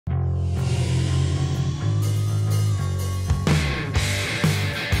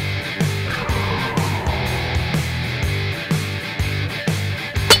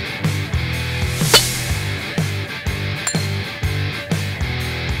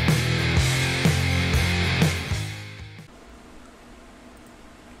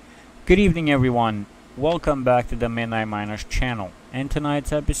Good evening, everyone. Welcome back to the Midnight Miners channel. In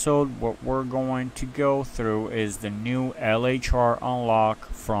tonight's episode, what we're going to go through is the new LHR unlock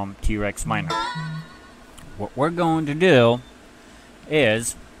from T-Rex Miner. What we're going to do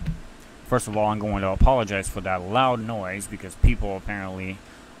is, first of all, I'm going to apologize for that loud noise because people apparently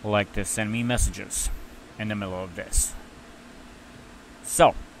like to send me messages in the middle of this.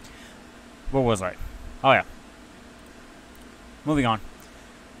 So, where was I? Oh yeah. Moving on.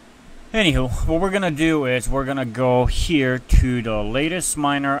 Anywho, what we're going to do is we're going to go here to the latest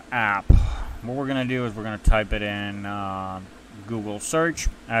miner app. What we're going to do is we're going to type it in Google search.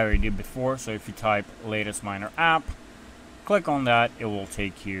 I already did before, so if you type latest miner app, click on that, it will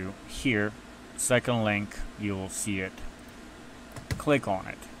take you here. Second link, you will see it. Click on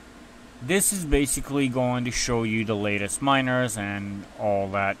it. This is basically going to show you the latest miners and all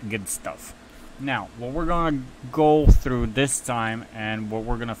that good stuff. Now, what we're going to go through this time and what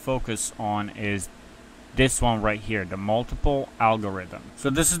we're going to focus on is this one right here, the multiple algorithm. So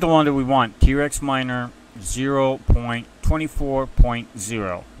this is the one that we want, T-Rex Miner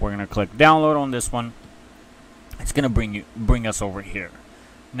 0.24.0. We're going to click download on this one. It's going to bring us over here.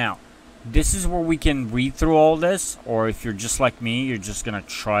 Now, this is where we can read through all this, or if you're just like me, you're just going to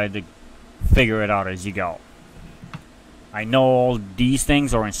try to figure it out as you go. I know all these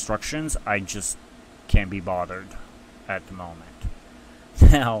things are instructions, I just can't be bothered at the moment.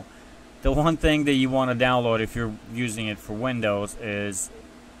 Now, the one thing that you want to download if you're using it for Windows is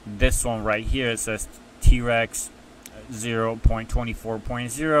this one right here. It says T-Rex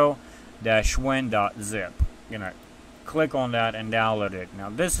 0.24.0-win.zip. You're going to click on that and download it. Now,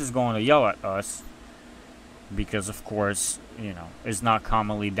 this is going to yell at us because, of course, you know, it's not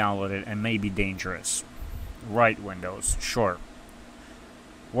commonly downloaded and may be dangerous. Right, Windows, sure.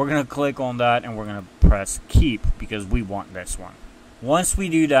 We're going to click on that and we're going to press keep because we want this one. Once we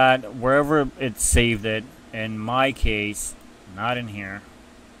do that, wherever it saved it, in my case, not in here.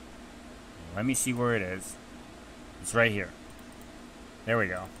 Let me see where it is. It's right here. There we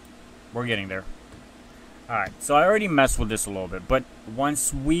go. We're getting there. Alright, so I already messed with this a little bit, but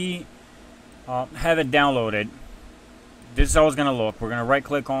once we have it downloaded, this is how it's going to look. We're going to right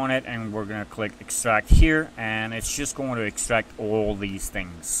click on it and we're going to click extract here, and it's just going to extract all these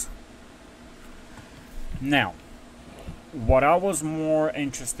things. Now, what I was more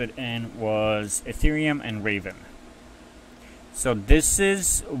interested in was Ethereum and Raven. So this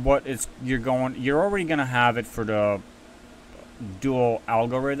is what you're already going to have it for the dual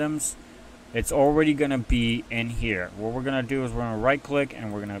algorithms. It's already going to be in here. What we're going to do is we're going to right click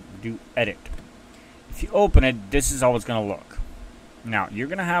and we're going to do edit. If you open it, this is how it's going to look. Now, you're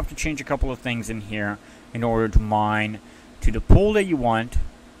going to have to change a couple of things in here in order to mine to the pool that you want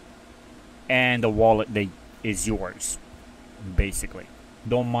and the wallet that is yours, basically.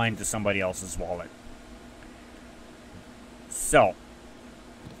 Don't mine to somebody else's wallet. So,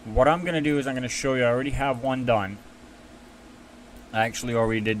 what I'm going to do is I'm going to show you. I already have one done. I actually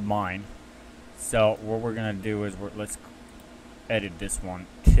already did mine. So, what we're going to do is let's edit this one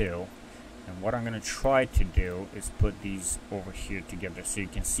too. And what I'm going to try to do is put these over here together so you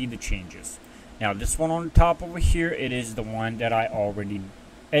can see the changes. Now, this one on the top over here, it is the one that I already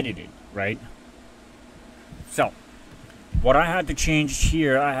edited, right? So, what I had to change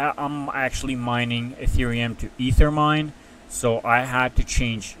here, I'm actually mining Ethereum to Ethermine. So, I had to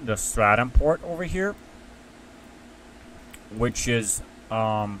change the Stratum port over here, which is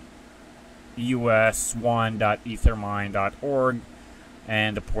us1.ethermine.org.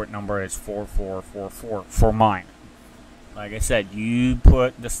 And the port number is 4444 for mine. Like I said, you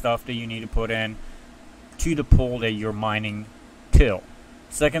put the stuff that you need to put in to the pool that you're mining to.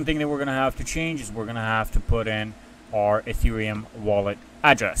 Second thing that we're going to have to change is we're going to have to put in our Ethereum wallet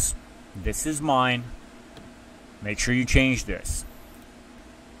address. This is mine. Make sure you change this.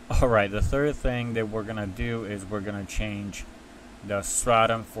 Alright, the third thing that we're going to do is we're going to change the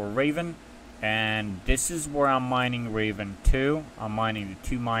stratum for Raven. And this is where I'm mining Raven 2. I'm mining the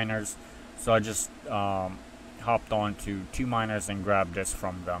 2 miners. So I just hopped on to 2 miners and grabbed this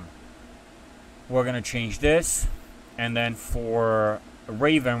from them. We're going to change this. And then for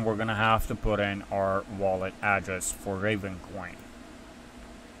Raven, we're going to have to put in our wallet address for Raven coin.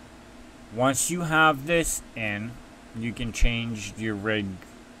 Once you have this in, you can change your rig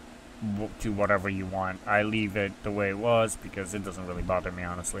to whatever you want. I leave it the way it was because it doesn't really bother me,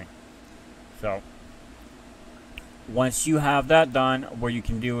 honestly. So, once you have that done, what you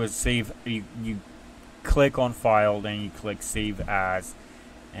can do is save. You click on File, then you click Save As,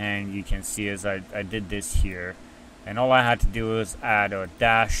 and you can see as I did this here. And all I had to do is add a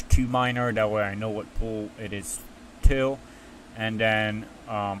 -2 miner. That way I know what pool it is to. And then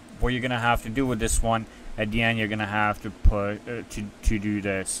what you're gonna have to do with this one, at the end you're gonna have to put to do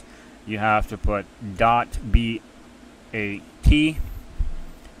this, you have to put .bat,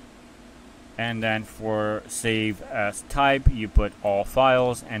 and then for save as type you put all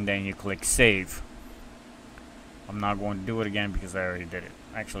files, and then you click save. I'm not going to do it again because I already did it.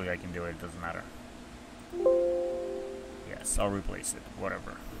 Actually, I can do it, it doesn't matter. Yes, I'll replace it,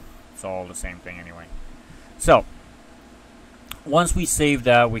 whatever. It's all the same thing anyway. So once we save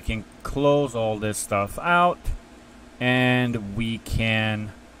that, we can close all this stuff out, and we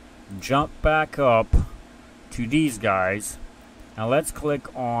can jump back up to these guys, and let's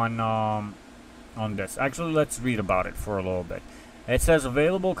click on this. Actually, let's read about it for a little bit. It says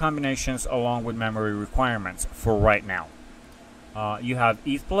available combinations along with memory requirements for right now. You have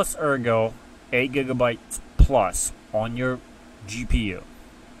ETH+RVN 8 GB plus on your GPU.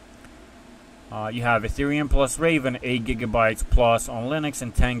 You have Ethereum plus Raven 8 GB plus on Linux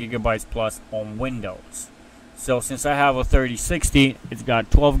and 10 GB plus on Windows. So since I have a 3060, it's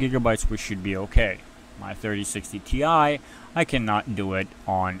got 12 GB, which should be okay. My 3060 Ti, I cannot do it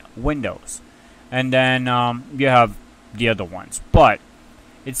on Windows. And then you have the other ones. But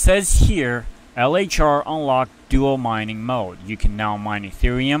it says here, LHR unlocked dual mining mode. You can now mine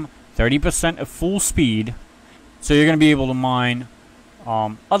Ethereum 30% at full speed. So you're going to be able to mine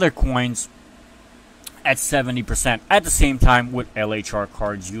other coins at 70% at the same time with LHR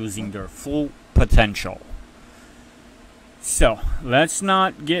cards using their full potential. So let's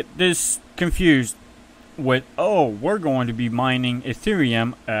not get this confused with, oh, we're going to be mining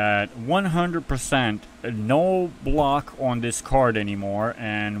Ethereum at 100%, no block on this card anymore,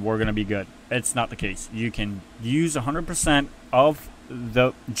 and we're going to be good. It's not the case. You can use 100% of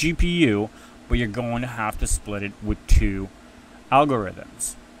the GPU, but you're going to have to split it with two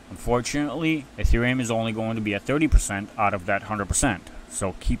algorithms. Unfortunately, Ethereum is only going to be at 30% out of that 100%,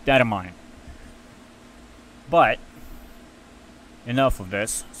 so keep that in mind. But enough of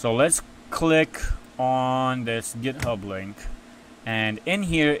this. So let's click on this GitHub link, and in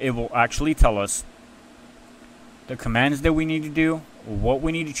here it will actually tell us the commands that we need to do, what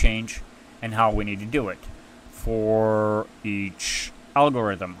we need to change, and how we need to do it for each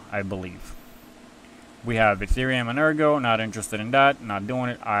algorithm, I believe. We have Ethereum and Ergo, not interested in that, not doing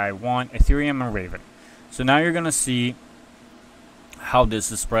it. I want Ethereum and Raven. So now you're going to see how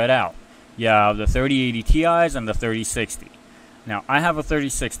this is spread out. You have the 3080 Ti's and the 3060. Now, I have a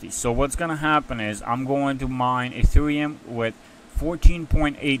 3060, so what's going to happen is I'm going to mine Ethereum with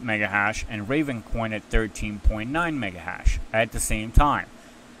 14.8 megahash and Raven coin at 13.9 megahash at the same time.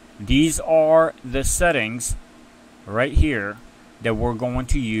 These are the settings right here that we're going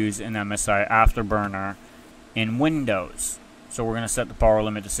to use in MSI Afterburner in Windows. So we're going to set the power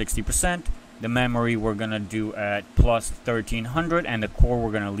limit to 60%. The memory we're going to do at plus 1300, and the core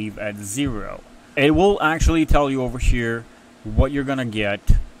we're going to leave at 0. It will actually tell you over here what you're going to get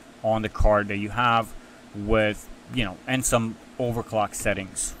on the card that you have with, you know, and some overclock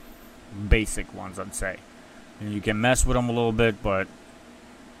settings. Basic ones, I'd say. And you can mess with them a little bit, but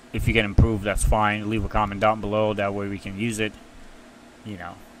if you can improve, that's fine. Leave a comment down below, that way we can use it. You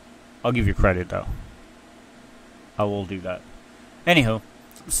know, I'll give you credit though. I will do that. Anywho,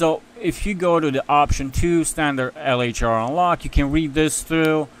 so if you go to the option 2, standard LHR unlock, you can read this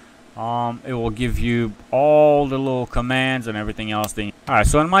through. It will give you all the little commands and everything else. Alright,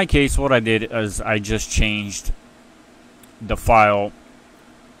 so in my case, what I did is I just changed the file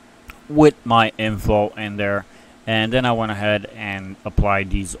with my info in there, and then I went ahead and applied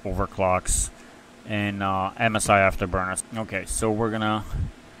these overclocks in MSI Afterburner. Okay, so we're gonna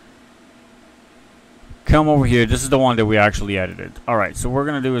come over here. This is the one that we actually edited. Alright, so what we're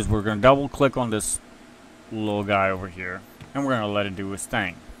gonna do is we're gonna double click on this little guy over here, and we're gonna let it do its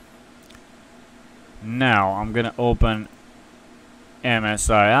thing. Now I'm gonna open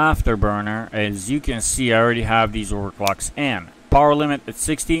MSI Afterburner. As you can see, I already have these overclocks in. Power limit at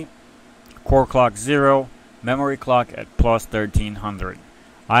 60, core clock 0, memory clock at plus 1300.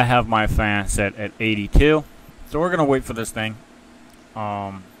 I have my fan set at 82. So we're gonna wait for this thing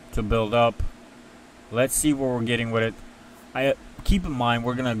to build up. Let's see what we're getting with it. Keep in mind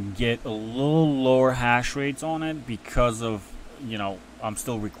we're gonna get a little lower hash rates on it because of, you know, I'm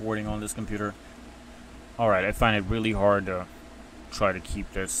still recording on this computer. Alright, I find it really hard to try to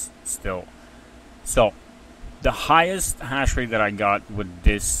keep this still. So the highest hash rate that I got with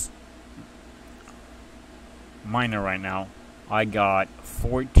this miner right now, I got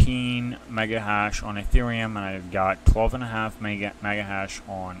 14 mega hash on Ethereum, and I've got 12.5 mega hash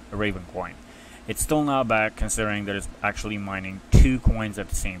on Raven coin. It's still not bad considering that it's actually mining 2 coins at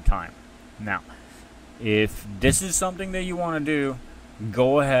the same time. Now, If this is something that you want to do,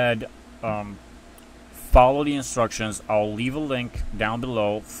 go ahead, follow the instructions. I'll leave a link down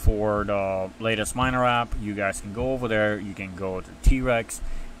below for the latest miner app. You guys can go over there. You can go to T-Rex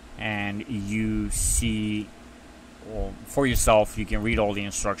and you see, well, for yourself. You can read all the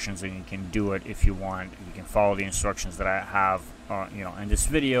instructions and you can do it if you want. You can follow the instructions that I have in this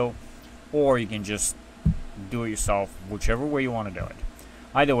video, or you can just do it yourself, whichever way you want to do it.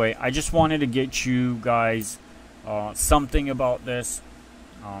 Either way, I just wanted to get you guys something about this.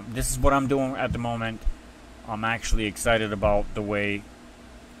 This is what I'm doing at the moment. I'm actually excited about the way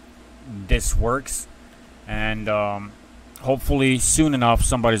this works, and hopefully soon enough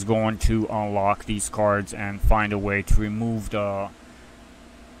somebody's going to unlock these cards and find a way to remove the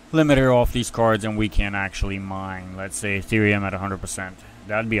limiter off these cards, and we can actually mine, let's say, Ethereum at 100%.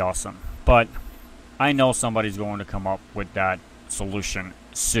 That'd be awesome. But I know somebody's going to come up with that solution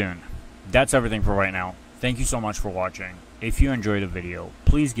soon. That's everything for right now. Thank you so much for watching. If you enjoyed the video,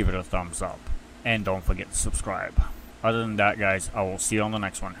 please give it a thumbs up and don't forget to subscribe. Other than that, guys, I will see you on the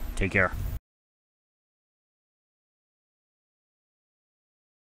next one. Take care.